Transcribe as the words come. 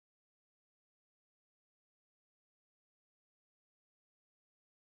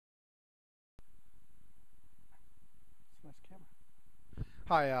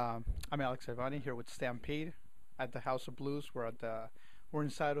Hi, I'm Alex Ivani here with Stampede at the House of Blues. We're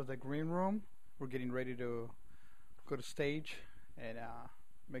inside of the green room. We're getting ready to go to stage and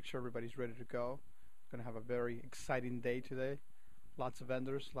make sure everybody's ready to go. Gonna have a very exciting day today. Lots of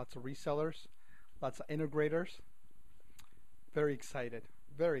vendors, lots of resellers, lots of integrators. Very excited,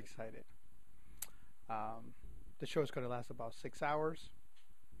 very excited. The show is gonna last about 6 hours,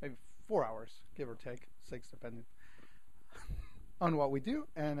 maybe 4 hours, give or take, six depending on what we do,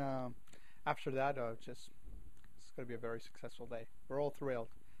 and after that, just it's going to be a very successful day. We're all thrilled,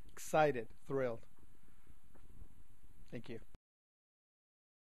 excited, thrilled. Thank you.